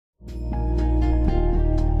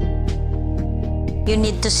You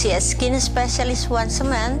need to see a skin specialist once a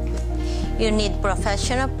month. You need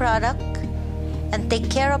professional product and take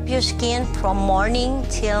care of your skin from morning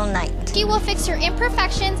till night. She will fix your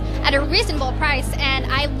imperfections at a reasonable price, and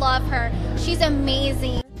I love her. She's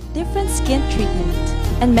amazing. Different skin treatment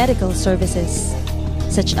and medical services,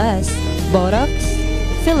 such as Botox,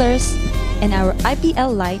 fillers, and our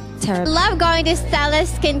IPL Light therapy. I love going to Estella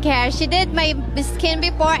Skincare. She did my skin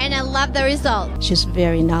before and I love the result. She's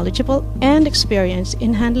very knowledgeable and experienced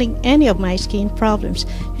in handling any of my skin problems.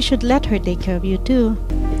 You should let her take care of you too.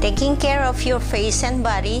 Taking care of your face and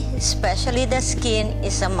body, especially the skin,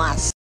 is a must.